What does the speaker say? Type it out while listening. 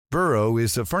Burrow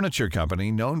is a furniture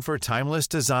company known for timeless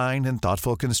design and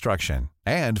thoughtful construction,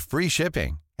 and free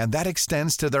shipping, and that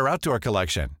extends to their outdoor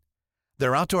collection.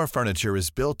 Their outdoor furniture is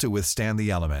built to withstand the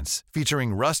elements,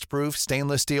 featuring rust-proof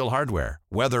stainless steel hardware,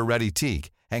 weather-ready teak,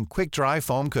 and quick-dry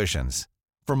foam cushions.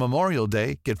 For Memorial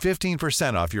Day, get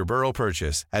 15% off your Burrow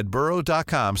purchase at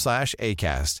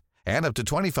burrow.com/ACAST and up to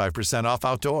 25% off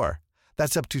outdoor.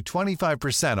 That's up to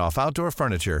 25% off outdoor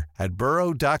furniture at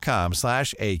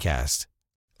burrow.com/ACAST.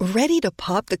 Ready to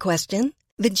pop the question?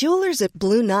 The jewelers at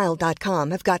BlueNile.com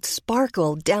have got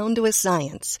sparkle down to a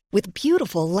science with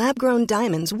beautiful lab-grown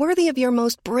diamonds worthy of your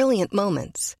most brilliant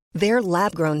moments. Their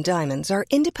lab-grown diamonds are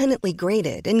independently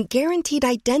graded and guaranteed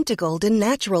identical to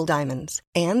natural diamonds,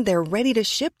 and they're ready to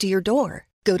ship to your door.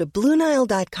 Go to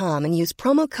BlueNile.com and use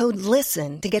promo code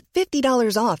LISTEN to get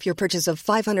 $50 off your purchase of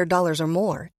 $500 or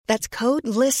more. That's code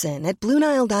LISTEN at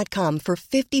BlueNile.com for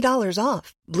 $50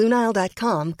 off.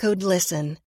 BlueNile.com, code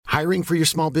LISTEN. Hiring for your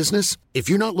small business? If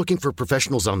you're not looking for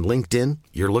professionals on LinkedIn,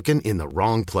 you're looking in the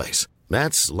wrong place.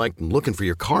 That's like looking for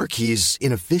your car keys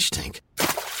in a fish tank.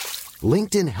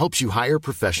 LinkedIn helps you hire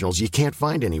professionals you can't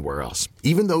find anywhere else,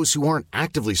 even those who aren't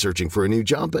actively searching for a new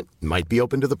job but might be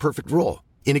open to the perfect role.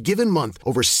 In a given month,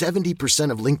 over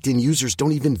 70% of LinkedIn users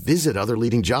don't even visit other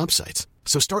leading job sites.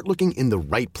 So start looking in the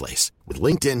right place. With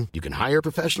LinkedIn, you can hire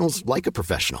professionals like a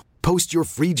professional. Post your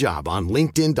free job on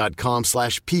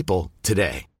linkedin.com/people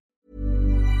today.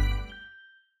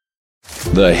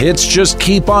 The hits just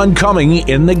keep on coming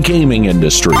in the gaming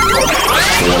industry.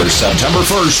 For September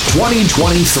 1st,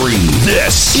 2023,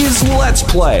 this is Let's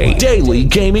Play Daily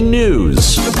Gaming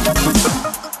News.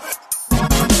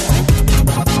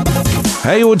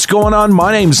 Hey, what's going on?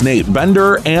 My name's Nate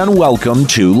Bender, and welcome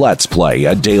to Let's Play,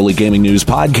 a daily gaming news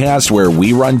podcast where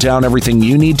we run down everything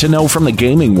you need to know from the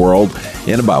gaming world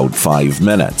in about 5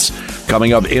 minutes.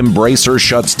 Coming up, Embracer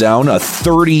shuts down a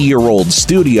 30-year-old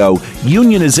studio,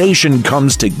 unionization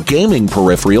comes to gaming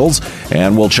peripherals,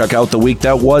 and we'll check out the week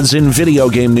that was in video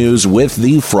game news with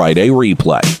the Friday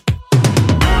replay.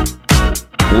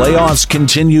 Layoffs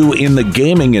continue in the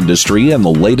gaming industry, and the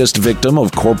latest victim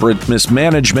of corporate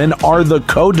mismanagement are the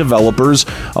co-developers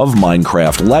of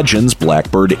Minecraft Legends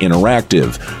Blackbird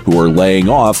Interactive, who are laying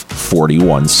off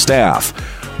 41 staff.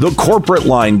 The corporate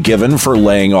line given for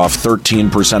laying off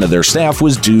 13% of their staff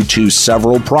was due to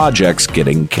several projects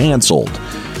getting canceled.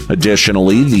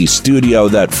 Additionally, the studio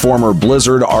that former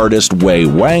Blizzard artist Wei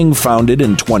Wang founded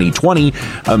in 2020,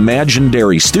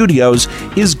 Imaginary Studios,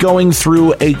 is going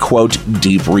through a, quote,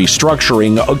 deep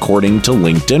restructuring, according to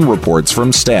LinkedIn reports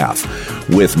from staff,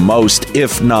 with most,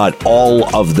 if not all,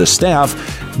 of the staff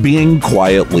being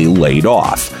quietly laid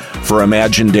off. For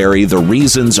Imaginary, the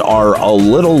reasons are a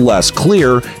little less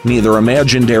clear. Neither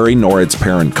Imaginary nor its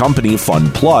parent company,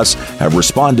 FunPlus, have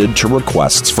responded to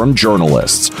requests from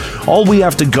journalists. All we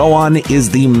have to go on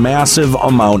is the massive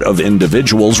amount of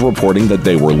individuals reporting that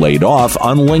they were laid off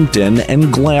on LinkedIn and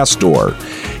Glassdoor.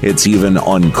 It's even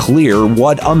unclear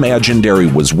what Imaginary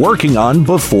was working on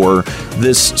before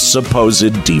this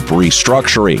supposed deep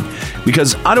restructuring.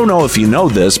 Because I don't know if you know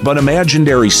this, but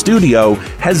Imaginary Studio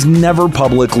has never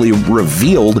publicly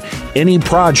revealed any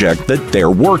project that they're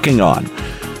working on.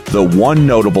 The one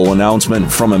notable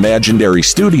announcement from Imaginary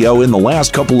Studio in the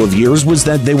last couple of years was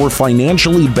that they were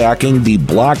financially backing the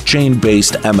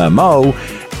blockchain-based MMO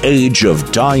Age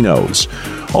of Dinos.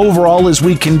 Overall, as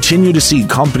we continue to see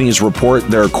companies report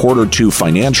their Q2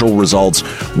 financial results,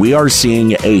 we are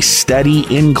seeing a steady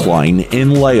incline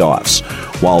in layoffs.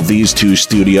 While these two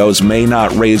studios may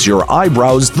not raise your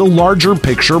eyebrows, the larger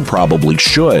picture probably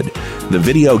should. The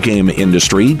video game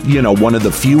industry, one of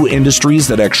the few industries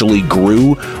that actually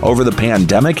grew over the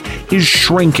pandemic, is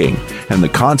shrinking, and the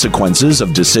consequences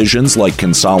of decisions like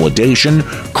consolidation,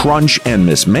 crunch, and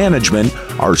mismanagement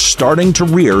are starting to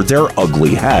rear their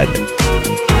ugly head.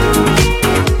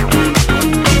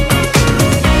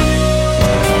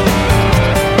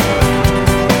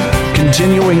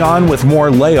 Continuing on with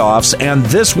more layoffs, and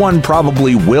this one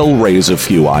probably will raise a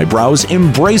few eyebrows,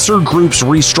 Embracer Group's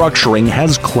restructuring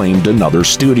has claimed another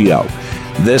studio.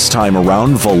 This time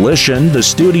around, Volition, the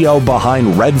studio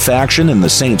behind Red Faction and the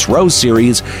Saints Row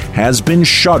series, has been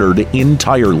shuttered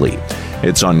entirely.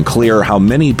 It's unclear how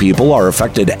many people are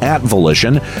affected at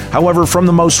Volition. However, from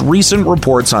the most recent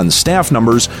reports on staff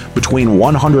numbers, between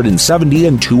 170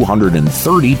 and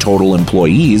 230 total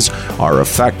employees are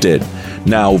affected.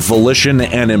 Now, Volition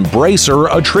and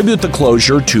Embracer attribute the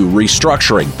closure to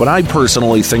restructuring, but I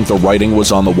personally think the writing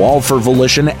was on the wall for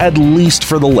Volition at least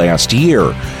for the last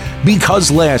year. Because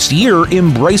last year,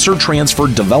 Embracer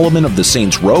transferred development of the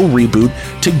Saints Row reboot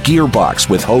to Gearbox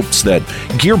with hopes that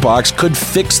Gearbox could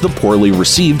fix the poorly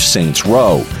received Saints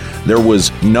Row. There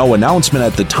was no announcement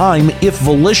at the time if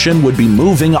Volition would be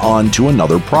moving on to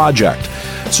another project.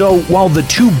 So while the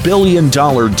 $2 billion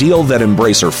deal that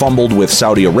Embracer fumbled with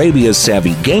Saudi Arabia's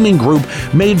Savvy Gaming Group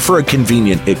made for a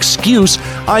convenient excuse,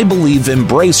 I believe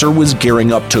Embracer was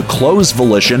gearing up to close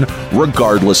Volition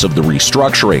regardless of the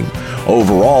restructuring.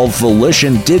 Overall,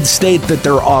 Volition did state that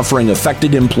they're offering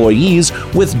affected employees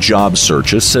with job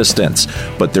search assistance,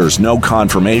 but there's no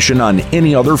confirmation on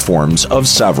any other forms of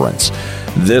severance.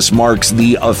 This marks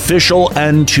the official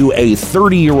end to a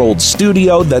 30-year-old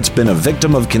studio that's been a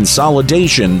victim of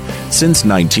consolidation since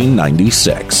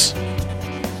 1996.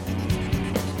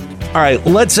 All right,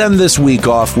 let's end this week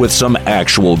off with some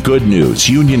actual good news.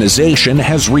 Unionization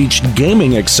has reached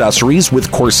gaming accessories,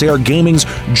 with Corsair Gaming's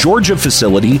Georgia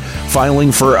facility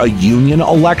filing for a union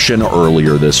election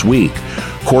earlier this week.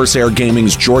 Corsair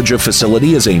Gaming's Georgia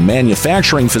facility is a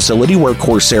manufacturing facility where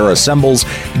Corsair assembles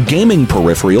gaming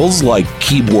peripherals like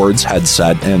keyboards,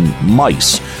 headset, and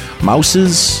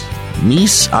mouses?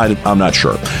 I'm not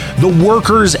sure. The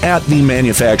workers at the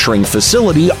manufacturing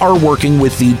facility are working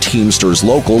with the Teamsters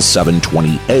Local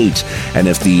 728, and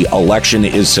if the election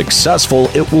is successful,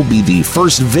 it will be the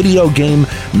first video game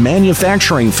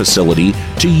manufacturing facility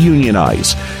to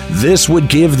unionize. This would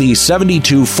give the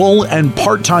 72 full and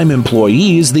part-time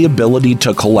employees the ability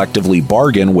to collectively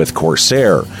bargain with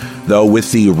Corsair. Though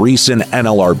with the recent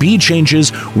NLRB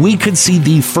changes, we could see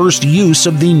the first use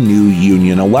of the new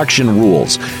union election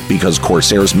rules, because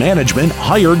Corsair's management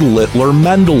hired Littler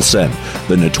Mendelson,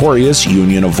 the notorious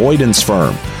union avoidance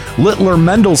firm. Littler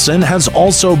Mendelson has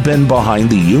also been behind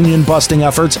the union-busting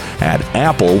efforts at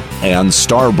Apple and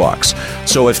Starbucks.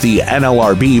 So if the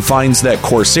NLRB finds that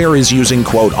Corsair is using,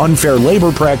 quote, unfair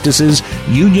labor practices,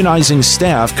 unionizing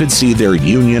staff could see their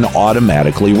union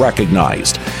automatically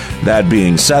recognized. That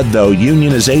being said, though,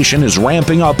 unionization is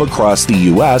ramping up across the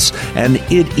U.S., and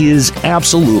it is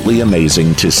absolutely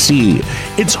amazing to see.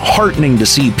 It's heartening to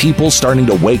see people starting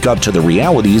to wake up to the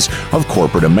realities of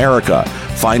corporate America,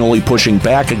 finally pushing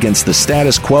back against the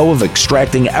status quo of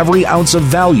extracting every ounce of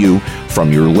value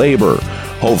from your labor.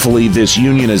 Hopefully, this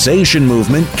unionization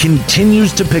movement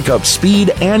continues to pick up speed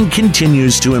and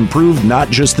continues to improve not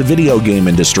just the video game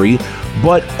industry,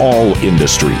 but all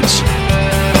industries.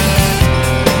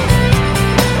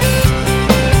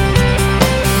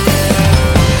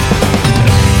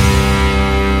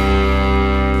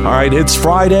 All right, it's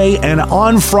Friday, and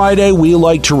on Friday, we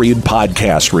like to read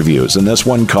podcast reviews, and this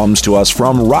one comes to us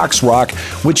from Rox Rock,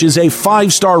 which is a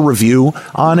 5-star review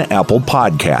on Apple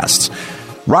Podcasts.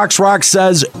 Rox Rock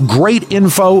says, great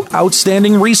info,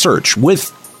 outstanding research,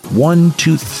 with 1,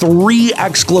 2, 3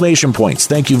 exclamation points.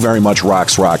 Thank you very much,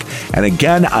 Rox Rock. And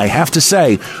again, I have to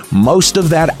say, most of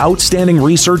that outstanding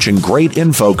research and great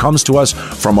info comes to us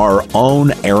from our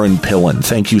own Aaron Pillen.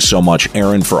 Thank you so much,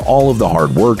 Aaron, for all of the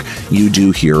hard work you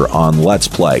do here on Let's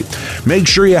Play. Make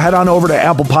sure you head on over to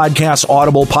Apple Podcasts,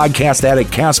 Audible, Podcast Addict,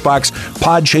 CastBox,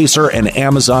 Podchaser, and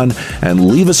Amazon, and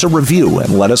leave us a review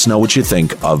and let us know what you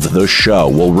think of the show.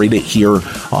 We'll read it here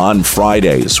on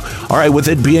Fridays. All right, with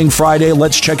it being Friday,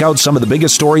 let's check out some of the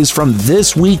biggest stories from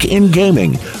this week in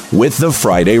gaming with the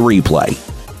Friday Replay.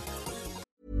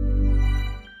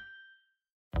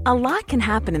 A lot can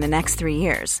happen in the next 3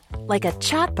 years. Like a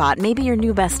chatbot may be your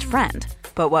new best friend.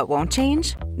 But what won't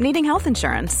change? Needing health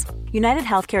insurance. United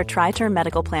Healthcare Tri-Term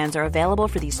Medical Plans are available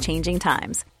for these changing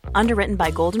times. Underwritten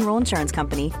by Golden Rule Insurance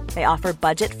Company, they offer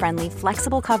budget-friendly,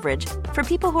 flexible coverage for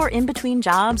people who are in between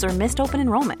jobs or missed open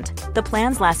enrollment. The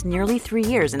plans last nearly 3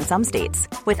 years in some states,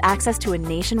 with access to a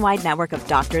nationwide network of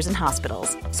doctors and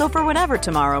hospitals. So for whatever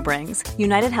tomorrow brings,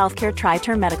 United Healthcare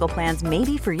Tri-Term Medical Plans may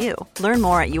be for you. Learn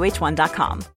more at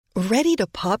uh1.com. Ready to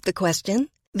pop the question?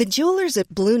 The jewelers at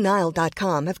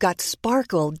BlueNile.com have got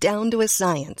sparkle down to a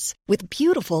science with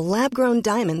beautiful lab-grown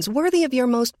diamonds worthy of your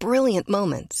most brilliant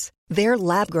moments. Their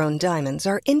lab-grown diamonds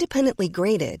are independently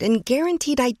graded and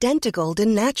guaranteed identical to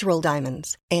natural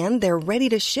diamonds, and they're ready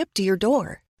to ship to your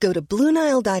door. Go to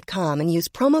BlueNile.com and use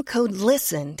promo code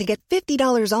LISTEN to get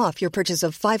 $50 off your purchase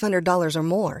of $500 or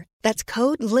more. That's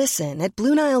code LISTEN at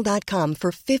BlueNile.com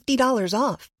for $50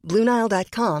 off.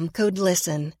 BlueNile.com, code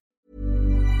LISTEN.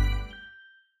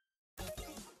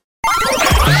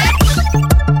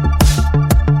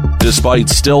 Despite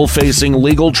still facing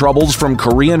legal troubles from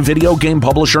Korean video game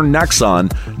publisher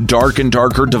Nexon, Dark and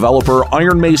Darker developer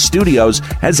Iron Mace Studios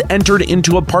has entered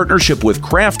into a partnership with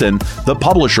Krafton, the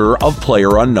publisher of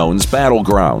PlayerUnknown's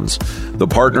Battlegrounds. The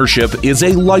partnership is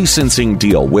a licensing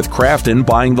deal, with Krafton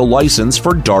buying the license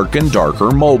for Dark and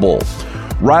Darker Mobile.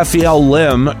 Raphael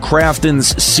Lim, Krafton's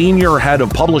senior head of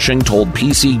publishing, told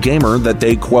PC Gamer that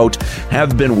they, quote,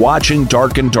 have been watching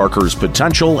Dark and Darker's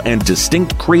potential and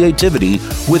distinct creativity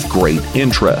with great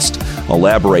interest,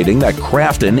 elaborating that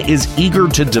Krafton is eager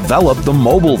to develop the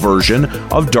mobile version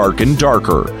of Dark and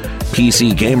Darker.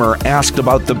 PC Gamer asked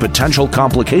about the potential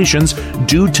complications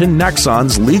due to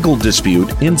Nexon's legal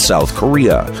dispute in South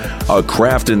Korea. A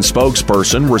Krafton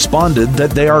spokesperson responded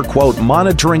that they are, quote,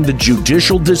 monitoring the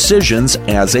judicial decisions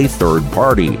as a third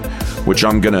party, which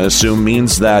I'm going to assume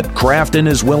means that Krafton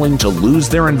is willing to lose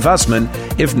their investment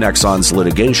if Nexon's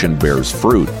litigation bears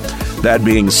fruit. That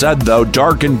being said, though,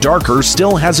 Dark and Darker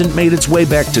still hasn't made its way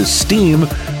back to Steam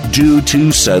due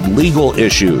to said legal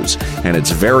issues, and it's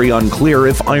very unclear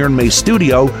if Iron Mace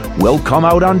Studio will come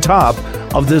out on top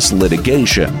of this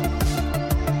litigation.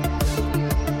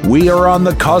 We are on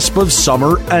the cusp of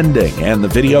summer ending, and the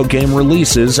video game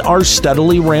releases are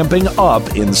steadily ramping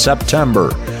up in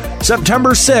September. September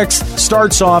 6th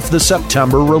starts off the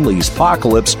September release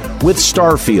apocalypse with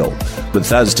Starfield,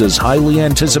 Bethesda's highly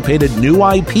anticipated new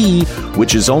IP,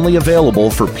 which is only available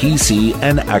for PC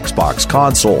and Xbox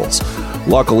consoles.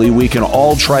 Luckily, we can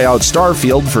all try out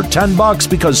Starfield for $10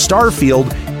 because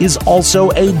Starfield is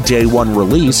also a day one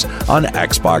release on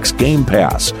Xbox Game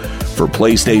Pass. For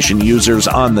PlayStation users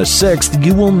on the 6th,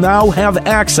 you will now have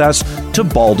access to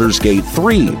Baldur's Gate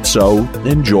 3, so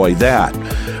enjoy that.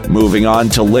 Moving on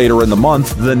to later in the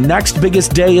month, the next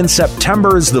biggest day in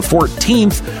September is the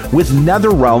 14th, with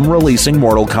NetherRealm releasing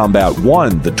Mortal Kombat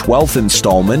 1, the 12th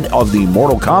installment of the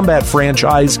Mortal Kombat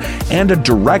franchise, and a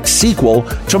direct sequel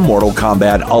to Mortal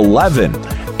Kombat 11.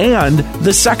 And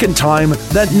the second time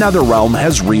that NetherRealm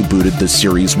has rebooted the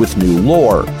series with new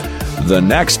lore. The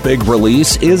next big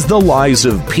release is The Lies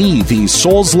of P, the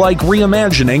Souls-like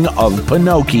reimagining of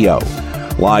Pinocchio.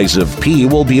 Lies of P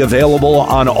will be available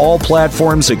on all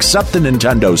platforms except the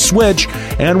Nintendo Switch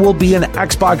and will be an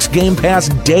Xbox Game Pass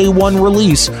Day 1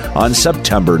 release on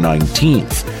September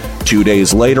 19th. 2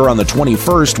 days later, on the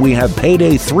 21st, we have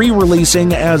Payday 3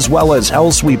 releasing, as well as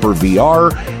Hellsweeper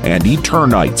VR and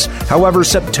Eternights. However,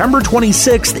 September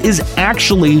 26th is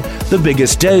actually the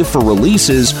biggest day for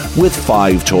releases, with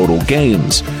 5 total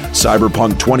games.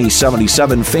 Cyberpunk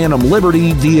 2077 Phantom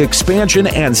Liberty, the expansion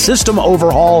and system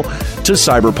overhaul to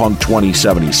Cyberpunk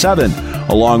 2077,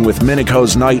 along with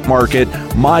Minico's Night Market,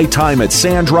 My Time at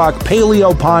Sandrock,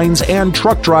 Paleo Pines, and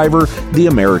Truck Driver: The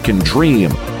American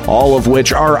Dream, all of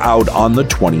which are out on the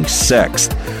 26th.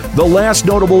 The last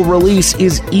notable release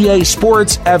is EA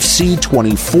Sports FC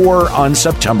 24 on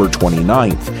September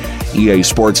 29th. EA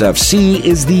Sports FC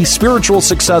is the spiritual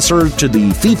successor to the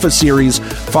FIFA series,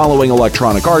 following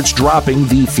Electronic Arts dropping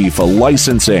the FIFA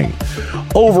licensing.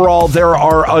 Overall, there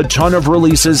are a ton of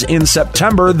releases in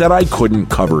September that I couldn't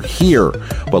cover here,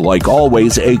 but like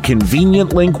always, a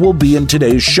convenient link will be in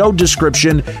today's show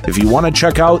description if you want to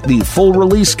check out the full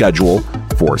release schedule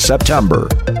for September.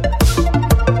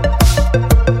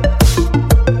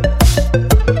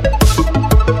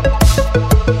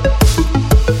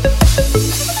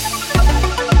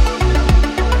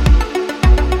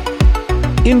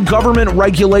 In government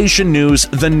regulation news,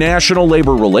 the National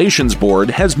Labor Relations Board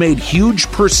has made huge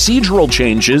procedural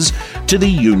changes to the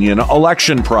union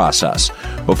election process.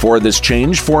 Before this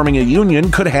change, forming a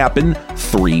union could happen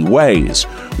 3 ways.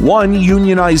 1,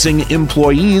 unionizing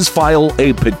employees file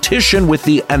a petition with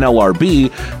the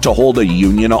NLRB to hold a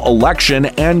union election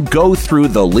and go through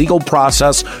the legal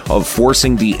process of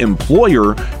forcing the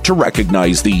employer to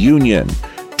recognize the union.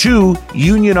 2,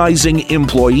 unionizing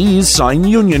employees sign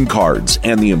union cards,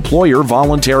 and the employer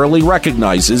voluntarily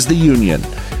recognizes the union.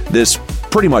 This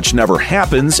pretty much never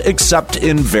happens except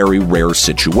in very rare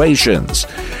situations.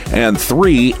 And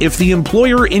 3, if the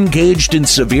employer engaged in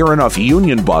severe enough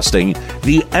union busting,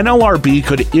 the NLRB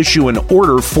could issue an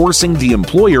order forcing the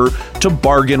employer to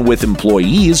bargain with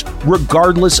employees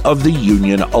regardless of the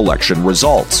union election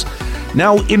results.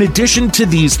 Now, in addition to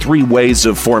these 3 ways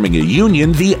of forming a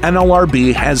union, the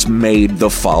NLRB has made the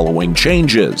following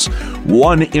changes.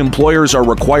 1, employers are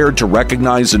required to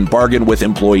recognize and bargain with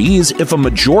employees if a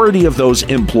majority of those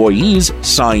employees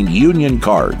sign union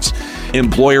cards.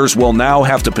 Employers will now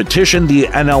have to petition the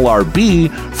NLRB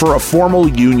for a formal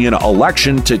union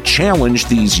election to challenge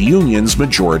these unions'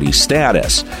 majority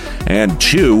status. And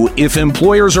 2, if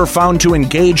employers are found to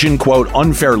engage in, quote,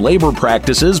 unfair labor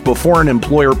practices before an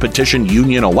employer petition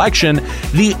union election,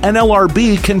 the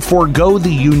NLRB can forego the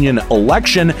union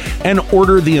election and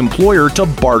order the employer to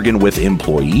bargain with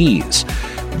employees.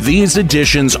 These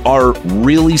additions are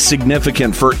really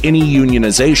significant for any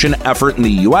unionization effort in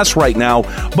the U.S. right now,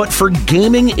 but for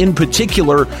gaming in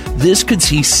particular, this could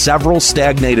see several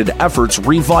stagnated efforts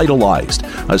revitalized,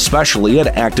 especially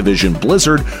at Activision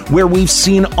Blizzard, where we've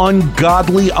seen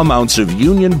ungodly amounts of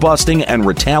union busting and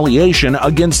retaliation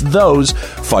against those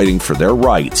fighting for their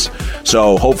rights.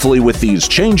 So hopefully with these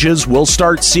changes, we'll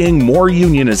start seeing more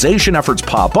unionization efforts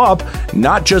pop up,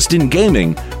 not just in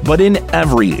gaming, but in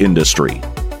every industry.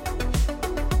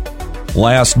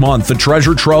 Last month, the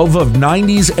treasure trove of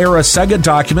 90s-era Sega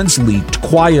documents leaked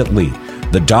quietly.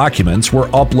 The documents were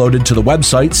uploaded to the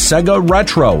website Sega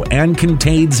Retro and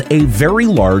contains a very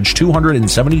large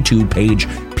 272-page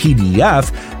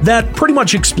PDF that pretty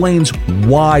much explains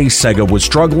why Sega was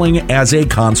struggling as a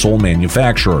console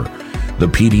manufacturer. The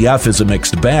PDF is a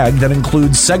mixed bag that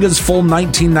includes Sega's full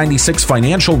 1996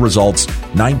 financial results,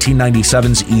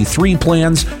 1997's E3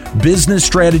 plans, business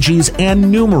strategies,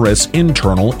 and numerous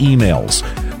internal emails.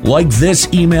 Like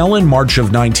this email in March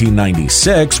of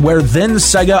 1996, where then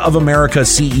Sega of America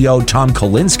CEO Tom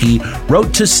Kalinske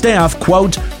wrote to staff,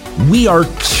 quote, "We are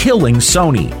killing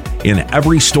Sony. In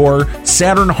every store,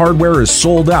 Saturn hardware is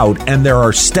sold out and there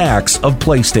are stacks of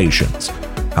PlayStations."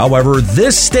 However,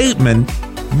 this statement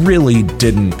really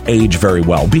didn't age very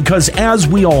well because, as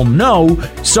we all know,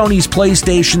 Sony's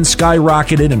PlayStation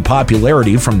skyrocketed in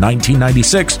popularity from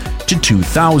 1996 to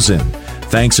 2000,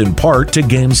 thanks in part to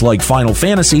games like Final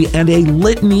Fantasy and a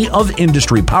litany of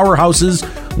industry powerhouses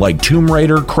like Tomb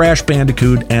Raider, Crash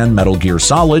Bandicoot, and Metal Gear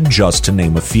Solid, just to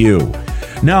name a few.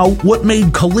 Now, what made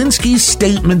Kalinske's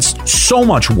statements so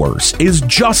much worse is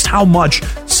just how much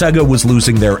Sega was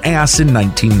losing their ass in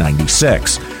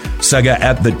 1996. Sega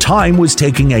at the time was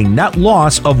taking a net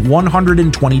loss of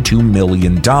 $122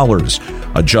 million.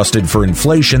 Adjusted for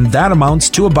inflation, that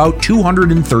amounts to about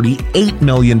 $238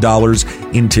 million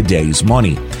in today's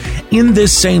money. In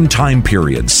this same time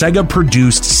period, Sega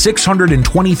produced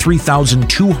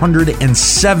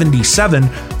 623,277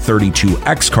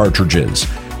 32X cartridges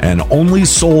and only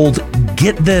sold,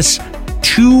 get this,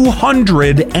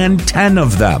 210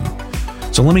 of them.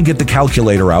 So let me get the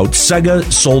calculator out.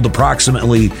 Sega sold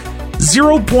approximately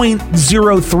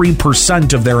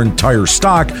 0.03% of their entire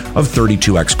stock of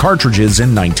 32X cartridges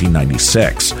in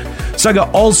 1996.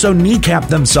 Sega also kneecapped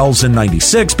themselves in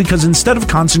 96 because instead of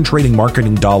concentrating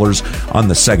marketing dollars on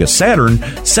the Sega Saturn,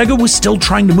 Sega was still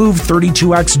trying to move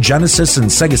 32X Genesis and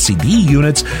Sega CD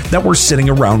units that were sitting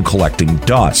around collecting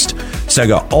dust.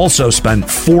 Sega also spent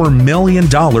 $4 million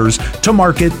to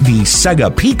market the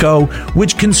Sega Pico,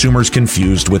 which consumers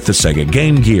confused with the Sega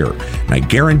Game Gear. And I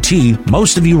guarantee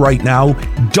most of you right now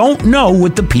don't know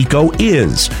what the Pico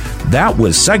is. That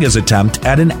was Sega's attempt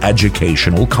at an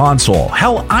educational console.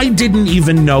 Hell, I didn't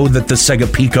even know that the Sega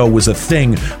Pico was a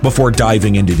thing before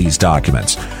diving into these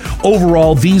documents.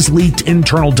 Overall, these leaked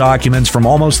internal documents from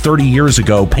almost 30 years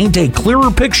ago paint a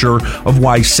clearer picture of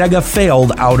why Sega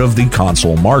failed out of the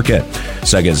console market.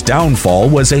 Sega's downfall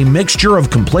was a mixture of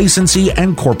complacency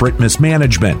and corporate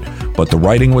mismanagement, but the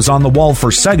writing was on the wall for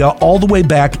Sega all the way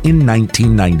back in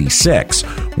 1996,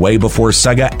 way before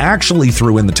Sega actually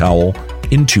threw in the towel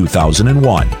in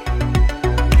 2001.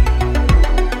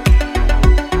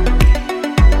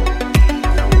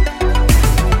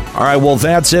 All right, well,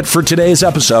 that's it for today's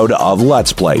episode of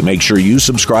Let's Play. Make sure you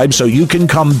subscribe so you can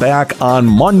come back on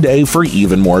Monday for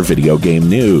even more video game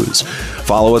news.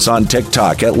 Follow us on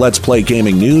TikTok at Let's Play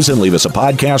Gaming News and leave us a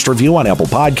podcast review on Apple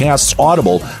Podcasts,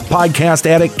 Audible, Podcast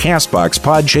Addict, CastBox,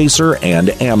 Podchaser, and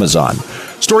Amazon.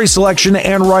 Story selection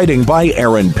and writing by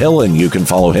Aaron Pillen. You can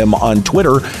follow him on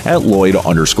Twitter at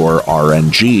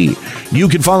Lloyd_RNG. You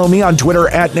can follow me on Twitter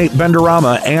at Nate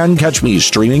Benderama and catch me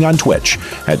streaming on Twitch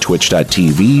at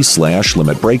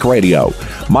twitch.tv/Limit Break Radio.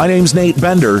 My name's Nate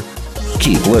Bender.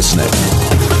 Keep listening.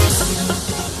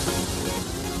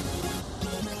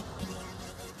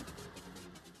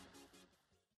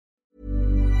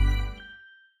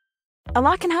 A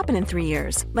lot can happen in 3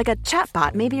 years, like a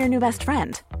chatbot may be your new best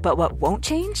friend. But what won't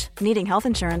change? Needing health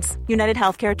insurance. United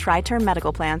Healthcare Tri-Term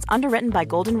Medical Plans, underwritten by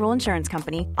Golden Rule Insurance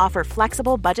Company, offer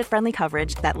flexible, budget-friendly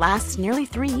coverage that lasts nearly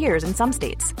 3 years in some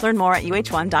states. Learn more at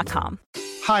UH1.com.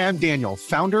 Hi, I'm Daniel,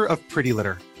 founder of Pretty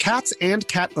Litter. Cats and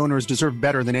cat owners deserve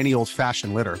better than any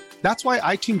old-fashioned litter. That's why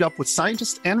I teamed up with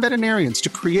scientists and veterinarians to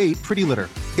create Pretty Litter.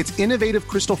 Its innovative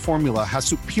crystal formula has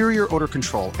superior odor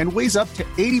control and weighs up to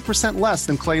 80% less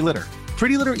than clay litter.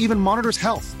 Pretty Litter even monitors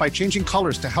health by changing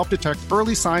colors to help detect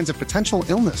early signs of potential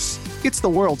illness. It's the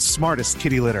world's smartest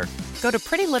kitty litter. Go to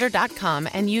prettylitter.com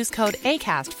and use code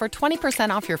ACAST for 20%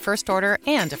 off your first order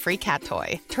and a free cat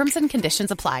toy. Terms and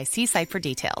conditions apply. See site for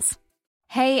details.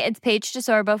 Hey, it's Paige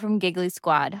DeSorbo from Giggly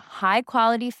Squad. High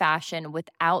quality fashion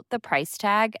without the price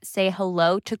tag. Say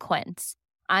hello to Quince.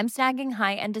 I'm snagging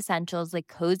high-end essentials like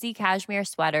cozy cashmere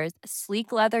sweaters,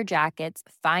 sleek leather jackets,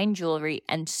 fine jewelry,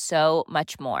 and so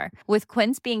much more. With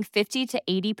Quince being 50 to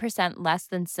 80% less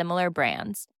than similar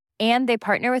brands. And they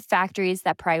partner with factories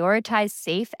that prioritize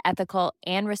safe, ethical,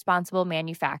 and responsible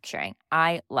manufacturing.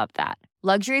 I love that.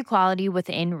 Luxury quality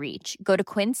within reach. Go to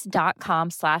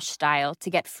quince.com/style to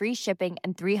get free shipping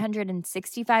and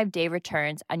 365-day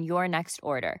returns on your next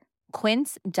order.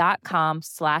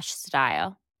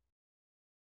 Quince.com/style.